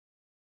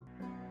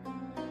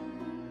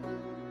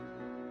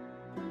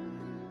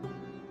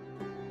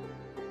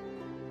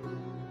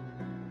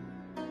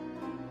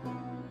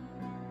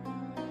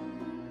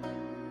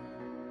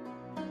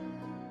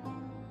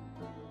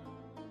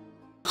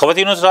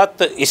ख़वातीन और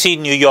हज़रात, इसी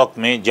न्यूयॉर्क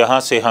में जहाँ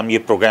से हम ये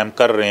प्रोग्राम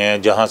कर रहे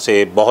हैं, जहाँ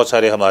से बहुत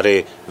सारे हमारे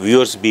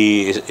व्यूअर्स भी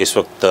इस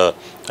वक्त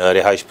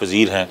रिहाइश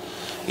पजीर हैं,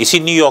 इसी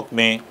न्यूयॉर्क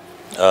में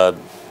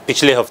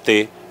पिछले हफ्ते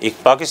एक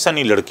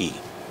पाकिस्तानी लड़की,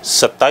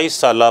 27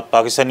 साल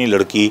पाकिस्तानी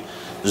लड़की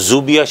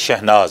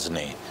zoobiashehnaaz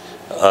ने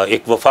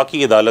एक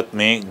वफाकी अदालत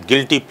में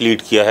गिल्टी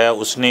प्लीड किया है।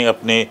 उसने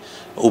अपने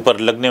ऊपर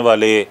लगने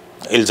वाले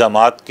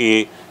इल्ज़ामात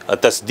की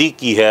तस्दीक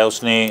की है।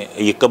 उसने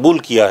ये कबूल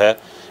किया है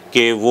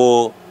कि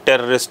वो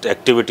टेररिस्ट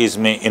एक्टिविटीज़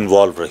में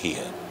इन्वॉल्व रही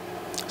है।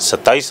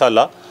 27 साल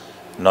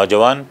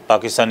नौजवान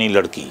पाकिस्तानी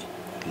लड़की,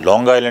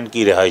 लॉन्ग आइलैंड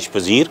की रिहाइश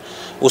पजीर,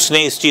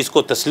 उसने इस चीज़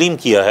को तस्लीम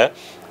किया है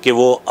कि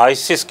वो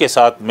आईसिस के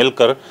साथ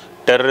मिलकर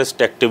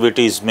टेररिस्ट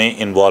एक्टिविटीज़ में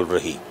इन्वॉल्व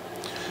रही।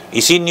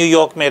 इसी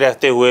न्यूयॉर्क में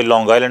रहते हुए,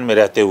 लॉन्ग आइलैंड में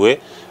रहते हुए,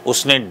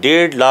 उसने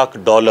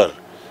 $1.5 लाख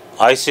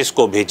आईसिस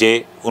को भेजे,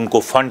 उनको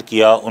फ़ंड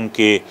किया,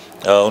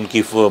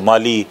 उनकी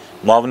माली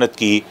मुआवनत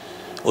की।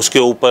 उसके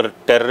ऊपर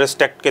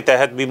टेररिस्ट एक्ट के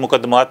तहत भी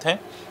मुकदमात हैं,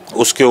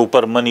 उसके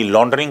ऊपर मनी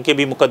लॉन्ड्रिंग के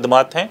भी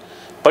मुकदमात हैं।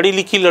 पढ़ी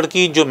लिखी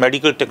लड़की जो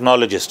मेडिकल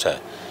टेक्नोलॉजिस्ट है,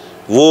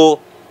 वो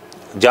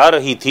जा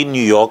रही थी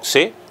न्यूयॉर्क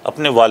से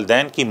अपने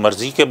वालिदैन की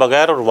मर्ज़ी के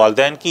बगैर और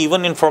वालिदैन की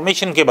इवन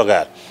इंफॉर्मेशन के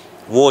बगैर।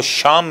 वो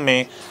शाम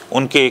में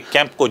उनके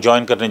कैंप को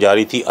ज्वाइन करने जा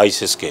रही थी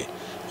आईसिस के,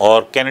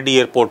 और कैनेडी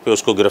एयरपोर्ट पे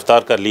उसको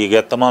गिरफ़्तार कर लिया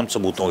गया तमाम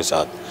सबूतों के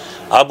साथ।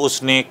 अब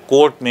उसने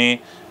कोर्ट में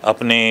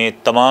अपने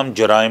तमाम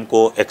जराइम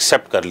को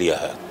एक्सेप्ट कर लिया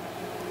है।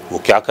 वो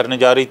क्या करने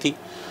जा रही थी?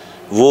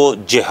 वो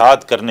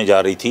जिहाद करने जा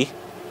रही थी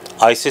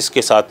आईसिस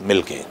के साथ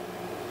मिल के।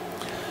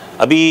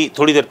 अभी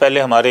थोड़ी देर पहले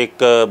हमारे एक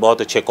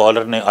बहुत अच्छे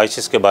कॉलर ने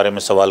आईसिस के बारे में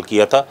सवाल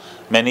किया था।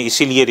 मैंने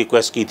इसीलिए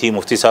रिक्वेस्ट की थी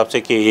मुफ्ती साहब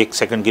से कि एक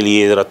सेकंड के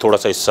लिए ज़रा थोड़ा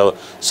सा इस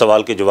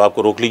सवाल के जवाब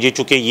को रोक लीजिए,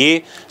 चूँकि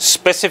ये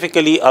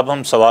स्पेसिफ़िकली अब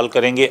हम सवाल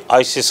करेंगे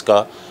आईसिस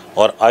का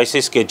और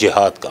आईसिस के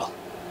जिहाद का।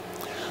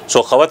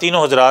 सो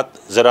ख़वातीनो हज़रात,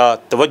 ज़रा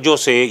तवज्जो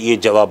से ये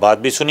जवाबात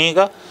भी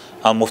सुनिएगा।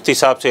 हम मुफ्ती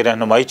साहब से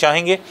रहनुमाई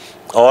चाहेंगे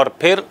और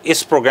फिर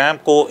इस प्रोग्राम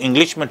को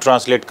इंग्लिश में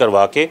ट्रांसलेट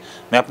करवा के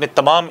मैं अपने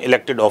तमाम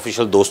इलेक्टेड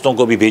ऑफिशियल दोस्तों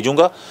को भी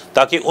भेजूँगा,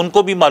 ताकि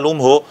उनको भी मालूम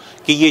हो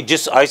कि ये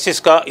जिस आईसिस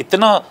का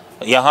इतना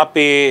यहाँ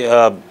पे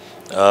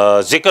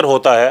ज़िक्र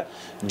होता है,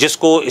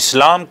 जिसको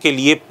इस्लाम के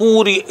लिए,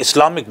 पूरी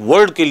इस्लामिक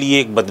वर्ल्ड के लिए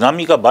एक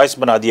बदनामी का बायस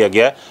बना दिया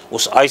गया है,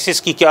 उस आईसिस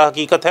की क्या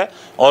हकीकत है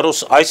और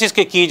उस आईसिस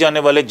के किए जाने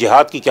वाले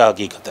जिहाद की क्या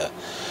हकीकत है।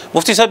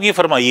 मुफ्ती साहब ये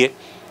फरमाइए,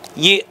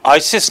 ये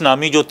आईसिस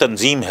नामी जो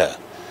तंजीम है,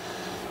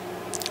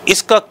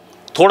 इसका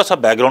थोड़ा सा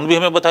बैकग्राउंड भी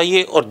हमें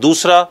बताइए, और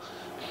दूसरा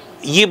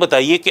ये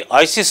बताइए कि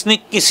आईसिस ने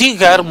किसी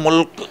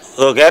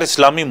गैर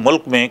इस्लामी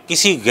मुल्क में,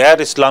 किसी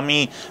गैर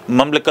इस्लामी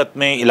ममलकत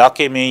में,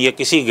 इलाके में, या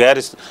किसी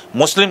गैर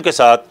मुस्लिम के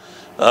साथ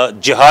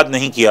जिहाद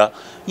नहीं किया।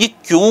 ये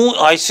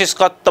क्यों आईसिस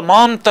का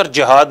तमाम तर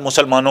जिहाद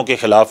मुसलमानों के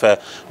ख़िलाफ़ है?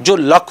 जो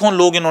लाखों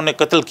लोग इन्होंने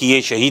कत्ल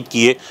किए, शहीद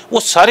किए, वो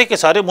सारे के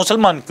सारे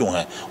मुसलमान क्यों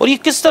हैं? और ये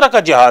किस तरह का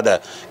जिहाद है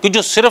कि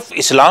जो सिर्फ़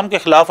इस्लाम के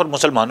ख़िलाफ़ और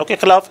मुसलमानों के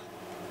ख़िलाफ़ है?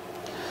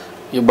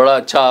 ये बड़ा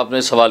अच्छा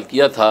आपने सवाल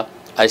किया था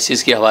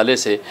आईसिस के हवाले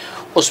से।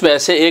 उसमें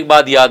ऐसे एक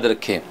बात याद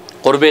रखें,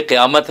 क़ुर्ब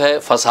क़यामत है,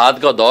 फ़साद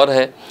का दौर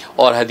है,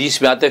 और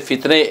हदीस में आते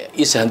फितने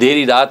इस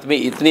अंधेरी रात में,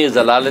 इतनी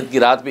जलालत की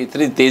रात में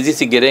इतनी तेज़ी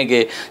से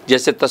गिरेंगे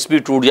जैसे तस्बीह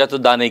टूट जाए तो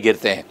दाने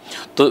गिरते हैं।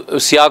 तो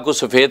स्याह को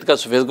सफ़ेद का,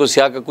 सफ़ेद को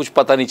स्याह का कुछ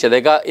पता नहीं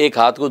चलेगा, एक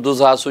हाथ को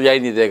दूसरा हाथ सुझाई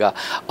नहीं देगा।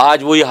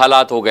 आज वही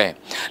हालात हो गए हैं।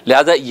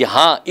 लिहाजा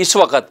यहाँ इस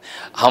वक्त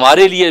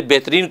हमारे लिए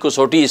बेहतरीन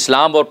कसौटी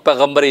इस्लाम और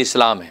पैगम्बर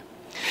इस्लाम है।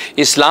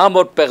 इस्लाम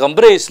और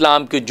पैगम्बर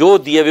इस्लाम के जो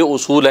दिए हुए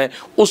उसूल हैं,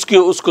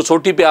 उस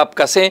कसौटी पे आप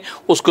कसें।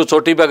 उस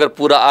कसौटी पे अगर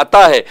पूरा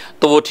आता है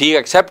तो वो ठीक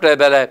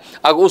एक्सेप्टेबल है,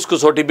 अगर उस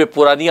कसौटी पे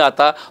पूरा नहीं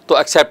आता तो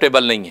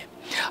एक्सेप्टेबल नहीं है।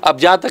 अब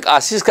जहाँ तक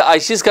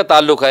आईसिस का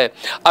ताल्लुक़ है,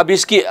 अब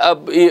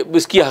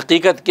इसकी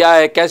हकीकत क्या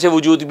है, कैसे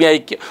वजूद में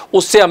आई,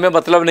 उससे हमें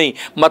मतलब नहीं।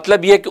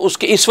 मतलब ये है कि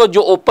उसके इस वक्त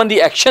जो ओपनली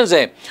एक्शंस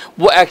हैं,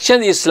 वो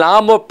एक्शन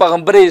इस्लाम और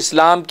पैगम्बर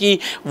इस्लाम की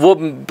वो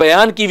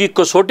बयान की हुई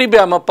कसौटी पे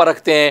हम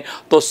परखते हैं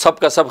तो सब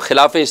का सब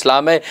खिलाफ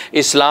इस्लाम है।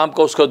 इस्लाम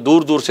का उसका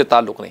दूर दूर से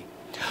ताल्लुक़ नहीं,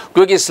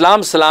 क्योंकि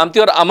इस्लाम सलामती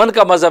और अमन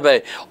का मज़हब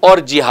है। और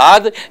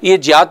जिहाद, ये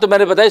जिहाद तो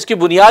मैंने बताया इसकी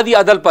बुनियाद ही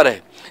अदल पर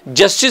है,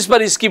 जस्टिस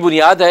पर इसकी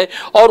बुनियाद है,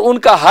 और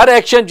उनका हर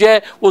एक्शन जो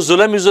है वो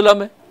जुल्म ही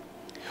जुल्म है।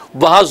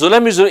 वहाँ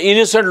जुल्म ही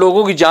इनोसेंट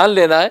लोगों की जान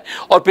लेना है।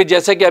 और फिर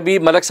जैसे कि अभी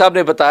मलक साहब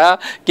ने बताया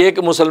कि एक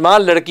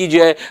मुसलमान लड़की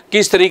जो है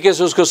किस तरीके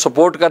से उसको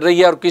सपोर्ट कर रही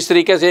है और किस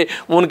तरीके से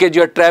उनके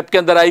जो है ट्रैप के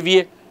अंदर आई हुई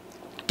है,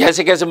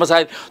 कैसे कैसे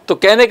मसाइल। तो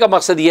कहने का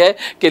मकसद ये है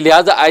कि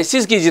लिहाजा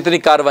आईसिस की जितनी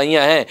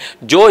कार्रवाइयाँ हैं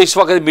जो इस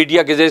वक्त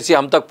मीडिया के ज़रिए से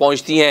हम तक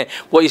पहुँचती हैं,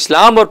 वो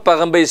इस्लाम और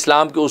पैगम्बर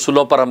इस्लाम के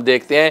उसूलों पर हम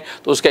देखते हैं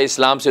तो उसका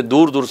इस्लाम से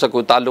दूर दूर से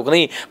कोई ताल्लुक़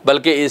नहीं,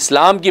 बल्कि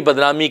इस्लाम की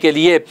बदनामी के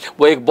लिए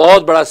वो एक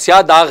बहुत बड़ा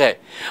स्याह दाग है।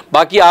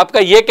 बाकी आपका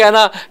ये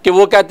कहना कि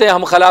वो कहते हैं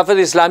हम खिलाफत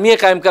इस्लामिया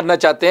कायम करना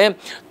चाहते हैं,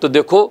 तो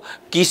देखो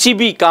किसी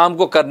भी काम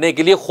को करने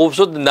के लिए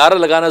खूबसूरत नारा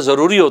लगाना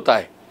ज़रूरी होता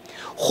है।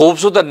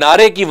 खूबसूरत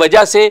नारे की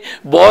वजह से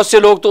बहुत से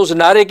लोग तो उस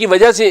नारे की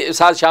वजह से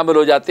साथ शामिल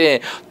हो जाते हैं,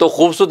 तो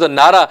खूबसूरत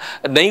नारा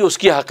नहीं,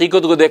 उसकी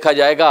हकीकत को देखा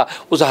जाएगा।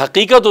 उस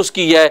हकीकत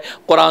उसकी है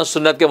कुरान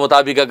सुन्नत के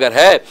मुताबिक अगर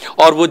है,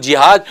 और वो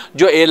जिहाद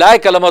जो एलाए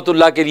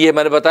कलमतुल्लाह के लिए,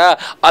 मैंने बताया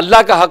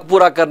अल्लाह का हक़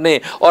पूरा करने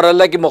और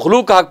अल्लाह की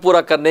मखलूक का हक़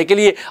पूरा करने के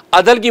लिए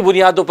अदल की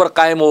बुनियादों पर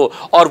कायम हो,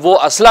 और वो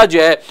असला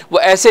जो है वो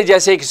ऐसे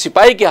जैसे एक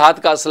सिपाही के हाथ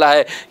का असला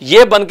है,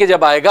 ये बन के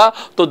जब आएगा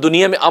तो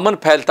दुनिया में अमन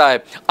फैलता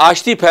है,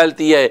 आश्ती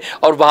फैलती है,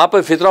 और वहाँ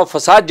पर फितना और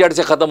फसाद जड़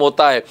से ख़त्म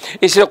होता है।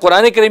 इसलिए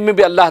कुरान करीम में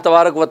भी अल्लाह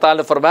तबारक व तआला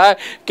ने फरमाया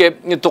कि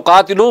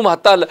तुकातिलूहुम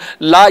हत्ता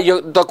ला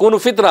तकून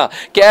फितना,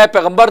 कि ऐ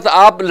पैगम्बर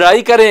आप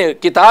लड़ाई करें,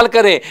 किताल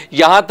करें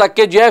यहाँ तक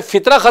कि जो है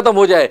फितना ख़त्म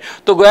हो जाए।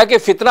 तो गोया कि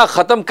फितना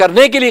ख़त्म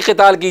करने के लिए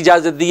किताल की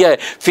इजाज़त दी है,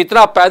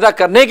 फितना पैदा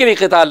करने के लिए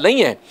किताल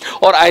नहीं है।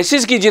 और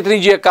आईसिस की जितनी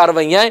जो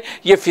कार्रवाइयाँ हैं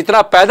ये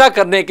फितना पैदा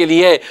करने के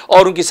लिए है,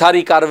 और उनकी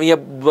सारी कार्रवाइयाँ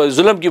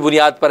जुल्म की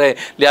बुनियाद पर है।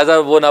 लिहाजा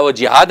वो ना वो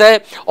जिहाद है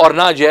और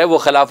ना जो है वो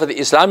खिलाफत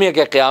इस्लामिया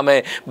के क़याम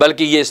है,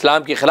 बल्कि ये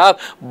इस्लाम के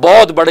ख़िलाफ़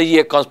बहुत बड़ी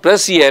ये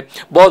कॉन्स्पिरेसी है,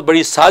 बहुत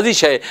बड़ी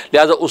साजिश है।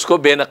 लिहाजा उसको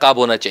बेनकाब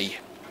होना चाहिए।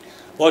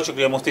 बहुत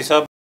शुक्रिया मुफ्ती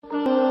साहब।